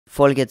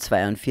Folge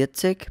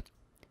 42,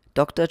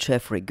 Dr.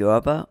 Jeffrey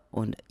Gerber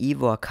und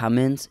Ivor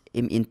Cummins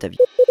im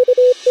Interview.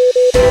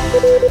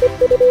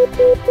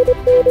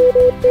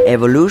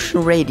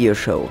 Evolution Radio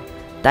Show,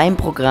 dein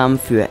Programm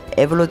für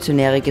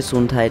evolutionäre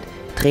Gesundheit,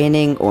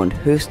 Training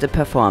und höchste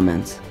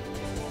Performance.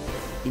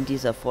 In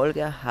dieser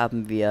Folge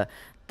haben wir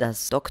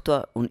das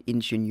Doktor- und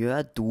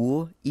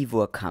Ingenieur-Duo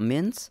Ivor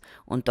Cummins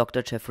und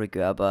Dr. Jeffrey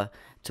Gerber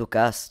zu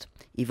Gast.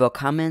 Ivor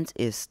Cummins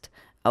ist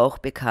auch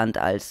bekannt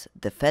als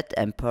The Fat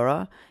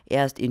Emperor.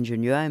 Er ist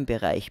Ingenieur im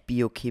Bereich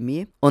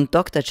Biochemie. Und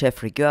Dr.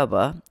 Jeffrey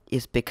Gerber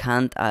ist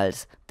bekannt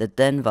als The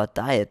Denver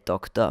Diet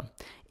Doctor.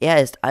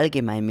 Er ist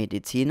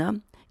Allgemeinmediziner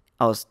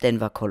aus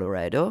Denver,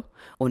 Colorado,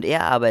 und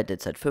er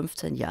arbeitet seit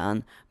 15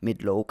 Jahren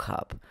mit Low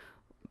Carb.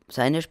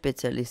 Seine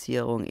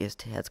Spezialisierung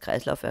ist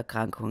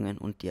Herz-Kreislauferkrankungen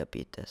und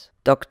Diabetes.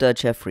 Dr.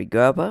 Jeffrey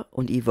Gerber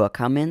und Ivor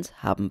Cummins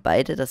haben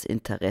beide das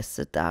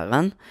Interesse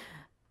daran,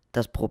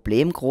 das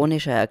Problem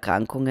chronischer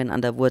Erkrankungen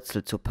an der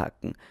Wurzel zu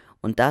packen,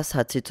 und das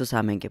hat sie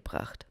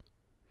zusammengebracht.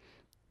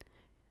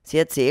 Sie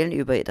erzählen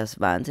über das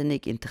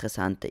wahnsinnig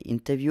interessante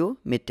Interview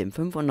mit dem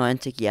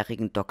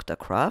 95-jährigen Dr.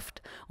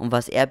 Kraft und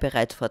was er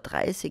bereits vor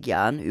 30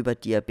 Jahren über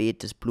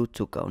Diabetes,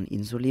 Blutzucker und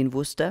Insulin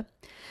wusste.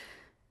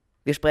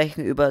 Wir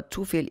sprechen über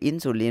zu viel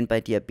Insulin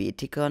bei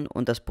Diabetikern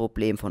und das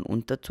Problem von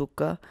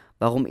Unterzucker,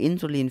 warum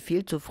Insulin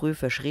viel zu früh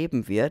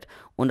verschrieben wird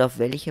und auf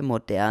welche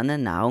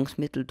modernen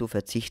Nahrungsmittel du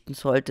verzichten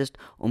solltest,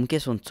 um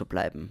gesund zu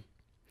bleiben.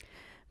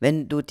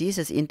 Wenn du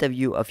dieses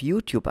Interview auf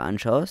YouTube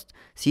anschaust,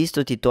 siehst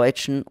du die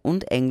deutschen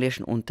und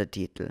englischen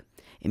Untertitel.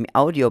 Im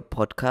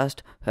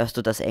Audio-Podcast hörst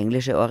du das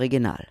englische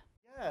Original.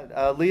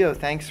 Leo,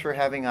 thanks for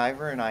having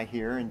Ivor and I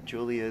here, and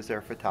Julia is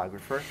our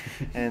photographer.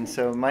 And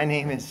so my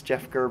name is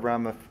Jeff Gerber.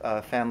 I'm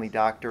a family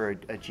doctor,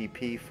 a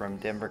GP from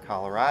Denver,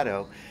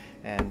 Colorado,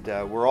 and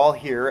we're all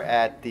here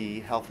at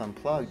the Health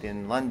Unplugged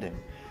in London.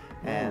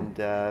 And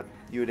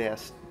you had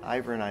asked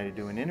Ivor and I to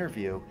do an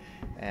interview,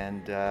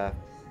 and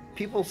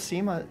people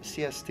see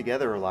us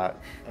together a lot.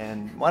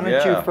 And why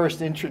don't you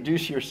first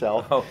introduce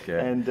yourself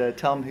and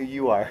tell them who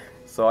you are?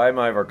 So I'm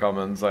Ivor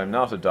Cummins. I'm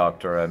not a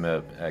doctor. I'm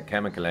a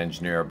chemical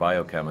engineer,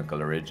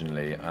 biochemical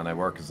originally, and I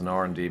work as an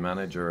R&D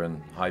manager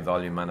in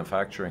high-volume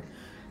manufacturing.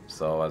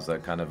 So as a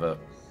kind of a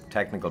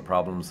technical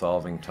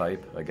problem-solving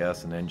type, I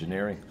guess, in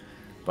engineering.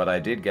 But I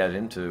did get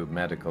into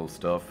medical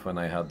stuff when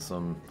I had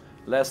some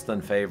less than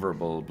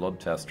favorable blood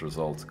test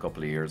results a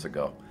couple of years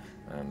ago.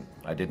 And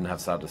I didn't have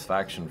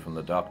satisfaction from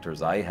the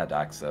doctors I had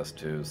access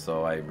to,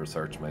 so I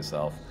researched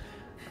myself.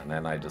 And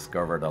then I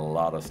discovered a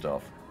lot of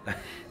stuff.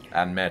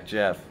 And met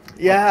Jeff.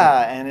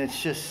 Yeah, and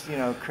it's just,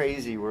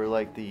 crazy. We're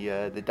like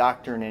the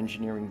doctor and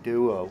engineering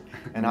duo,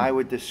 and I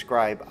would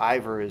describe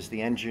Ivor as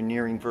the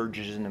engineering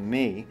version of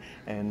me,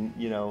 and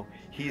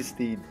he's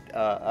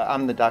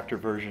I'm the doctor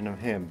version of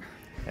him.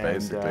 And,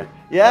 basically.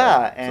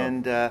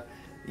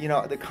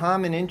 The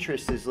common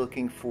interest is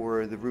looking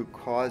for the root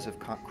cause of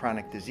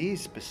chronic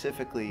disease,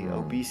 specifically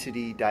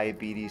obesity,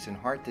 diabetes, and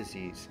heart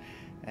disease.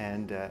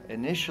 And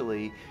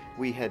initially,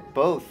 we had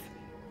both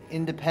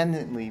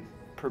independently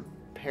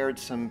prepared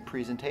some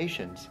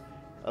presentations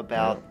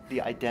about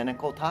the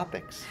identical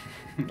topics,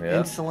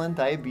 insulin,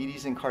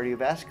 diabetes, and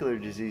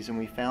cardiovascular disease, and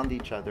we found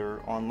each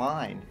other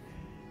online.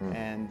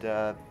 And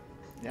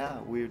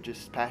we were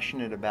just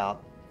passionate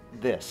about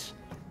this.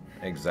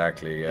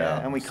 Exactly, yeah.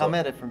 And we come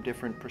at it from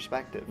different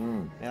perspectives.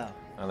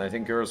 And I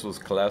think yours was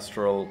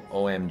cholesterol,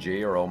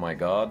 OMG, or oh my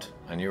God,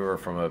 and you were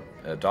from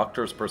a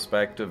doctor's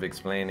perspective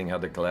explaining how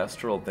the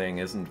cholesterol thing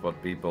isn't what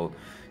people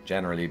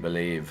generally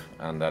believe,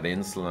 and that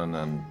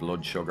insulin and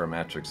blood sugar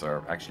metrics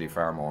are actually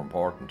far more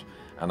important.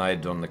 And I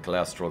had done the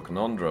cholesterol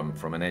conundrum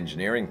from an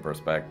engineering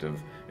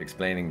perspective,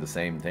 explaining the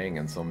same thing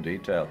in some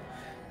detail.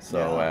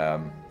 So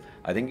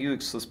I think you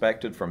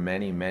suspected for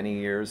many, many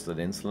years that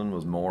insulin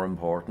was more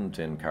important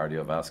in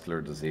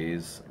cardiovascular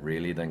disease,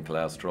 really, than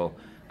cholesterol,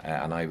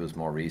 and I was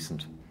more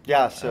recent.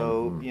 Yeah,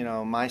 so,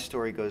 my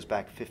story goes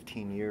back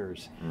 15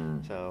 years.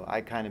 So I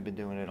kind of been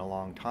doing it a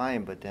long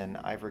time, but then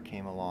Ivor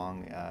came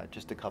along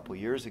just a couple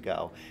years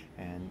ago,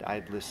 and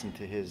I'd listened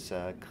to his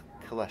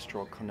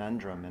cholesterol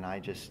conundrum, and I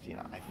just,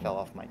 I fell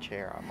off my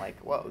chair. I'm like,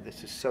 whoa,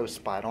 this is so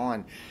spot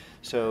on.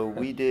 So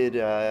we ended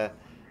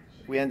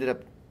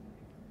up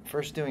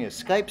first doing a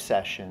Skype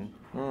session,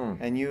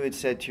 and you had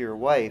said to your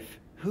wife,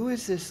 who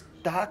is this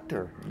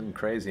doctor?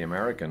 Crazy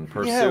American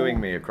pursuing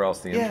me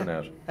across the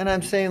internet. And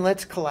I'm saying,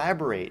 let's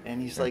collaborate.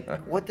 And he's like,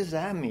 what does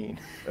that mean?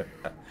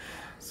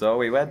 So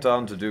we went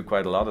on to do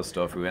quite a lot of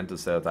stuff. We went to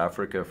South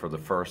Africa for the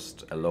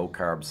first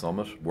low-carb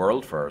summit,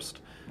 world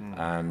first,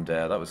 and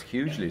that was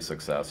hugely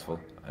successful.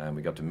 And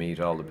we got to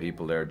meet all the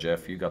people there.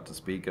 Jeff, you got to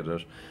speak at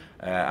it.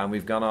 And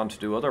we've gone on to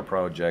do other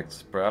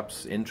projects.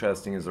 Perhaps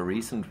interesting is a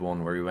recent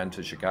one where we went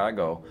to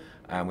Chicago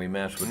and we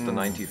met with the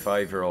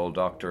 95-year-old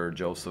Dr.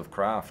 Joseph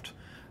Kraft.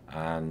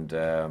 And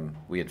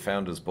we had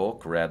found his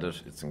book, read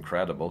it, it's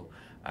incredible.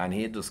 And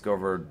he had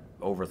discovered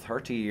over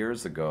 30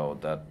 years ago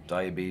that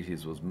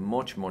diabetes was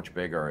much, much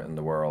bigger in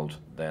the world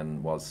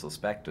than was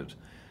suspected.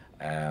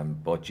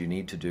 But you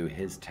need to do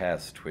his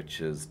test,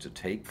 which is to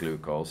take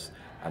glucose,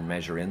 and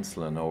measure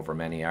insulin over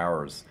many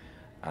hours.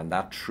 And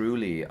that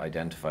truly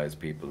identifies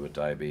people with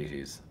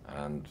diabetes.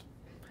 And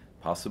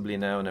possibly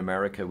now in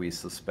America, we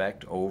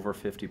suspect over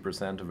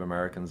 50% of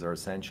Americans are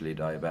essentially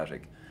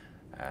diabetic.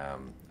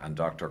 And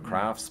Dr.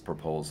 Kraft's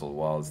proposal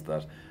was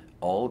that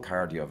all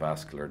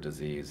cardiovascular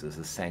disease is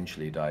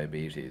essentially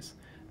diabetes.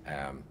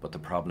 But the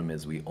problem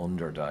is we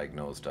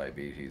underdiagnose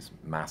diabetes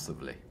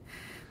massively.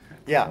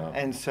 Yeah,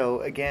 and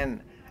so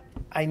again,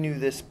 I knew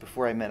this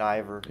before I met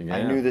Ivor. Yeah.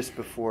 I knew this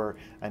before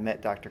I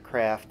met Dr.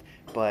 Kraft,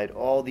 but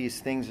all these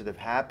things that have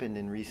happened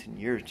in recent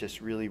years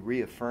just really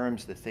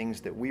reaffirms the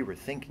things that we were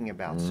thinking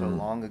about so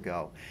long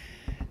ago.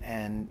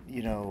 And,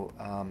 you know,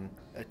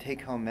 a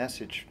take-home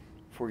message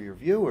for your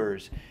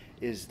viewers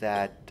is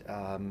that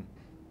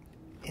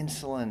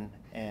insulin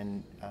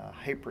and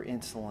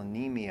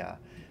hyperinsulinemia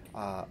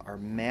are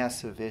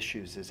massive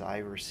issues, as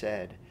Ivor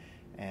said.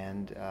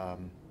 And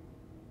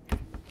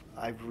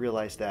I've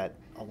realized that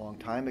a long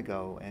time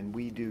ago, and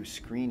we do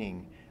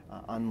screening,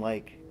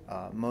 unlike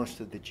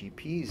most of the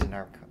GPs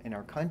in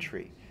our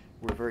country.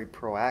 We're very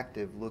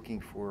proactive,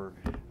 looking for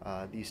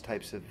these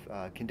types of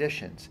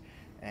conditions,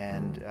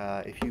 and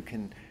if you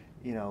can,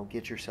 you know,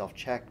 get yourself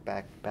checked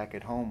back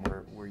at home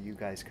where you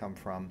guys come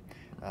from,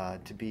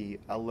 to be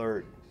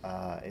alert.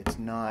 It's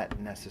not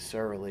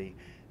necessarily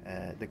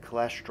the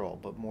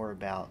cholesterol, but more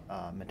about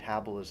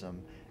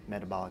metabolism.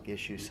 Metabolic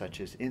issues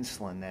such as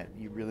insulin that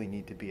you really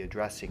need to be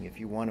addressing if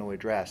you want to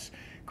address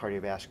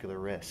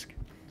cardiovascular risk.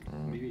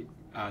 Maybe,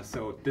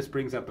 so this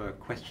brings up a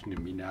question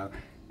to me now,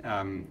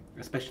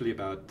 especially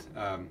about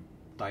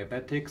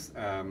diabetics,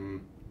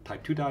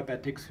 type 2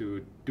 diabetics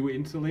who do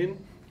insulin,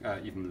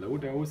 even low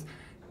dose,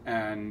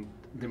 and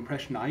the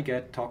impression I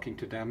get talking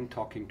to them,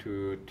 talking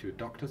to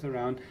doctors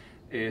around,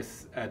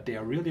 is they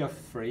are really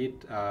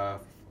afraid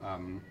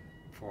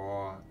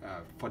for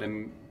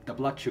them the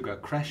blood sugar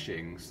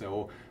crashing.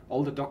 So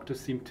all the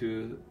doctors seem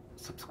to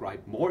prescribe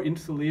more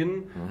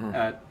insulin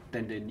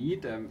than they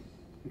need.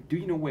 Do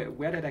you know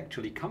where that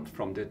actually comes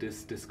from? That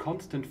this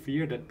constant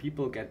fear that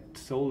people get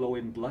so low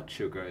in blood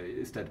sugar,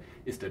 is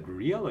that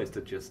real, or is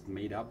that just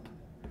made up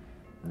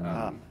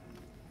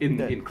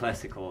in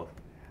classical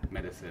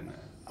medicine?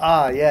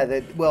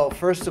 Yeah. Well,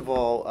 first of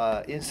all,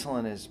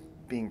 insulin is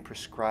being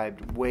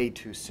prescribed way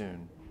too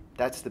soon.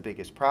 That's the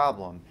biggest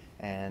problem.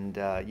 And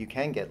you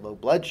can get low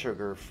blood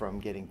sugar from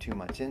getting too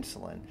much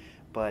insulin,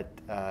 but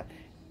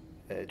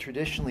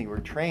traditionally we're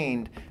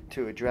trained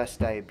to address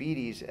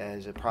diabetes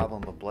as a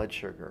problem of blood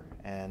sugar,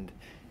 and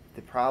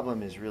the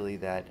problem is really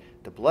that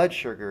the blood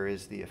sugar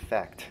is the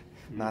effect,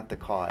 not the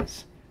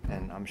cause.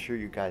 And I'm sure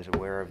you guys are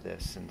aware of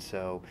this. And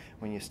so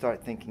when you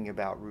start thinking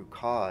about root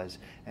cause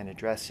and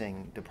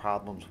addressing the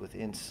problems with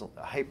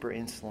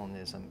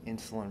hyperinsulinism,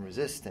 insulin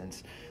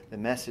resistance, the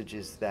message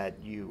is that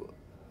you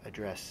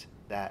address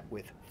that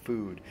with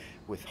food,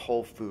 with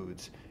whole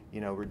foods, you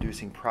know,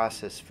 reducing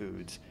processed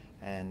foods.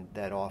 And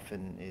that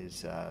often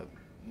is,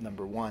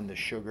 number one, the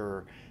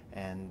sugar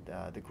and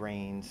the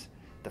grains,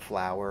 the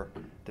flour.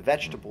 The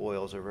vegetable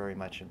oils are very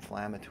much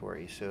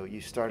inflammatory. So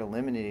you start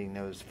eliminating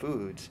those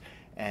foods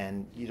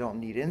and you don't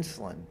need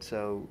insulin.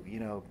 So, you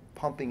know,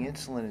 pumping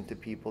insulin into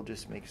people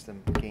just makes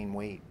them gain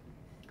weight.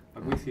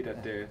 But we see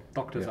that the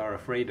doctors are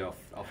afraid of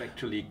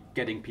actually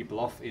getting people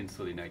off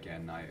insulin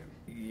again.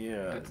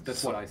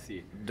 That's what I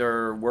see.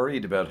 They're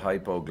worried about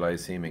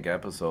hypoglycemic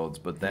episodes,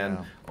 but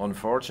then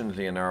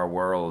unfortunately in our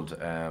world,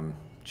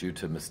 due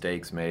to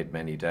mistakes made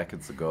many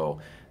decades ago,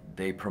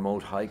 they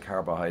promote high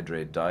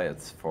carbohydrate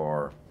diets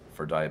for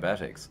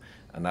diabetics,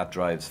 and that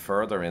drives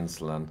further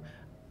insulin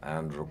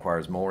and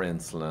requires more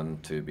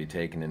insulin to be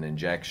taken in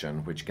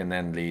injection, which can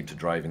then lead to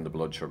driving the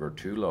blood sugar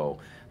too low.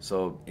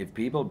 So if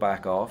people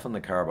back off on the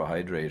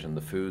carbohydrate and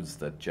the foods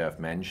that Jeff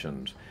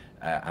mentioned,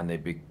 and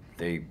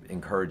they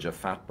encourage a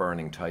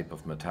fat-burning type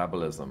of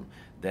metabolism,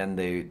 then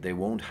they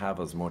won't have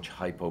as much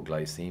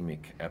hypoglycemic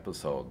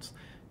episodes.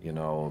 You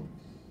know,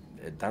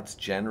 that's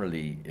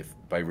generally, if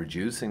by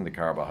reducing the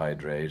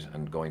carbohydrate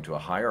and going to a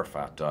higher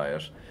fat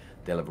diet,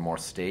 they'll have a more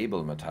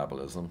stable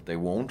metabolism. They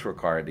won't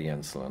require the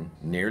insulin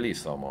nearly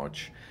so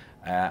much,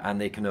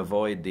 and they can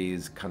avoid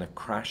these kind of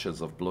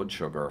crashes of blood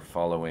sugar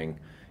following,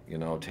 you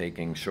know,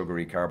 taking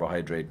sugary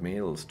carbohydrate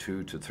meals.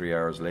 2 to 3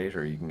 hours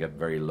later, you can get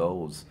very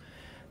lows.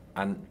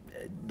 And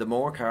the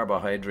more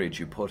carbohydrates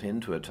you put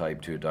into a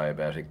type 2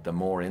 diabetic, the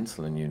more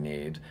insulin you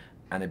need,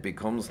 and it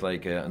becomes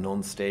like an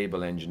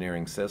unstable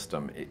engineering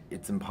system.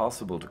 It's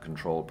impossible to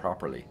control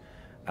properly.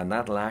 And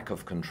that lack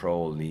of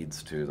control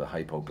leads to the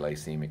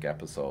hypoglycemic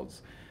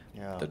episodes.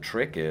 Yeah. The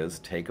trick is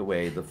take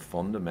away the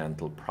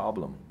fundamental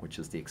problem, which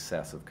is the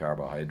excessive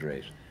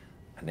carbohydrate,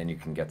 and then you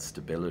can get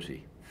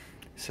stability.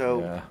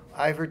 So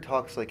Ivor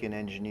talks like an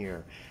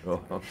engineer.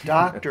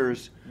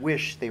 Doctors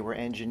wish they were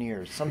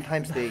engineers.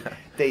 Sometimes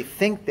they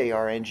think they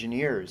are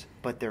engineers,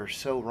 but they're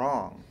so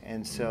wrong.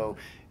 And so,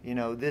 You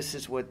know, this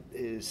is what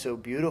is so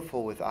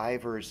beautiful with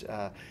Ivor's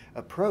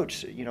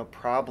approach, you know,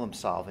 problem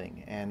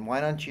solving. And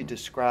why don't you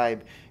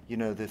describe, you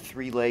know, the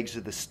 3 legs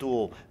of the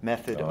stool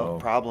method of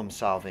problem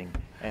solving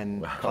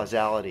and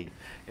causality?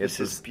 This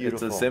is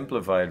beautiful. It's a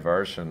simplified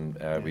version.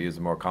 We use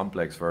a more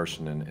complex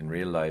version in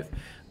real life.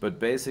 But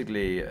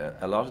basically,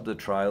 a lot of the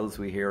trials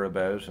we hear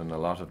about and a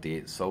lot of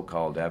the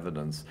so-called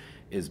evidence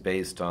is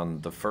based on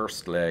the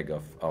first leg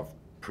of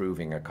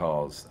proving a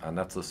cause, and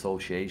that's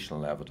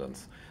associational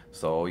evidence.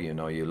 So, you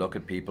know, you look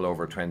at people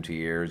over 20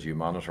 years, you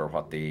monitor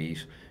what they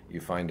eat, you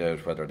find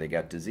out whether they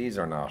get disease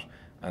or not,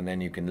 and then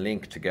you can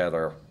link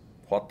together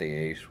what they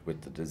ate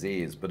with the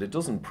disease, but it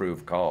doesn't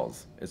prove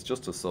cause, it's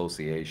just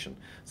association.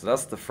 So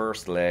that's the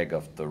first leg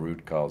of the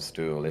root cause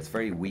stool. It's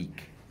very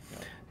weak.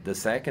 The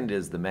second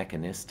is the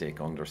mechanistic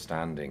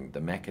understanding,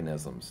 the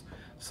mechanisms.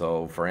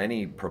 So for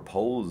any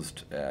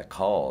proposed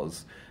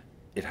cause,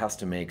 it has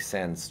to make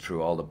sense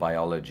through all the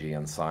biology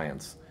and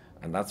science.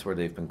 And that's where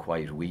they've been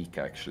quite weak,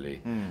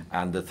 actually.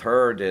 And the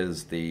third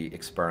is the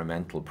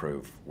experimental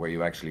proof, where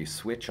you actually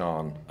switch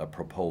on a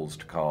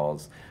proposed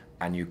cause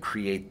and you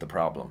create the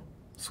problem,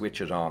 switch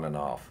it on and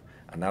off.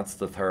 And that's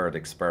the third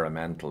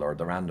experimental, or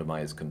the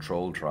randomized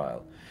control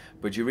trial.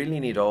 But you really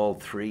need all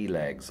 3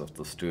 legs of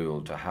the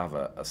stool to have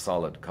a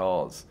solid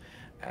cause.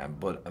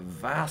 But a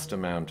vast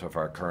amount of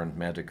our current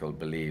medical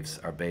beliefs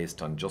are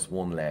based on just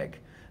one leg,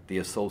 the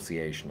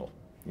associational.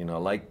 You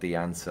know, like the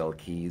Ansel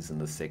Keys in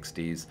the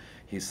 60s,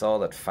 he saw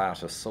that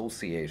fat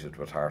associated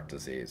with heart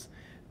disease.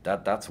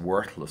 That's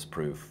worthless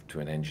proof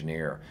to an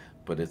engineer,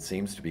 but it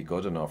seems to be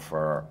good enough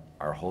for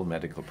our whole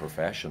medical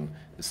profession.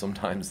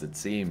 Sometimes it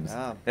seems.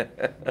 Yeah,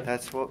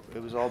 that's what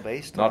it was all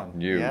based on.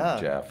 Not you, yeah.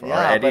 Jeff, or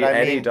yeah,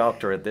 any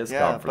doctor at this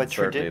conference, but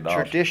certainly not.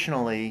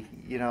 Traditionally,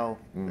 you know,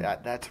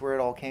 that's where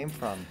it all came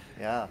from.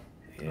 Yeah.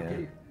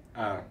 Okay.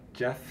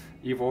 Jeff,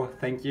 Ivo,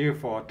 thank you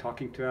for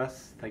talking to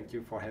us. Thank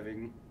you for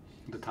having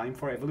the time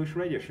for Evolution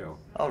Radio Show.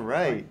 All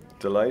right.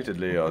 Delighted,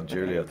 Leo,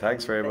 Julia.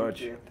 Thanks very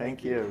much.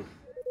 Thank you.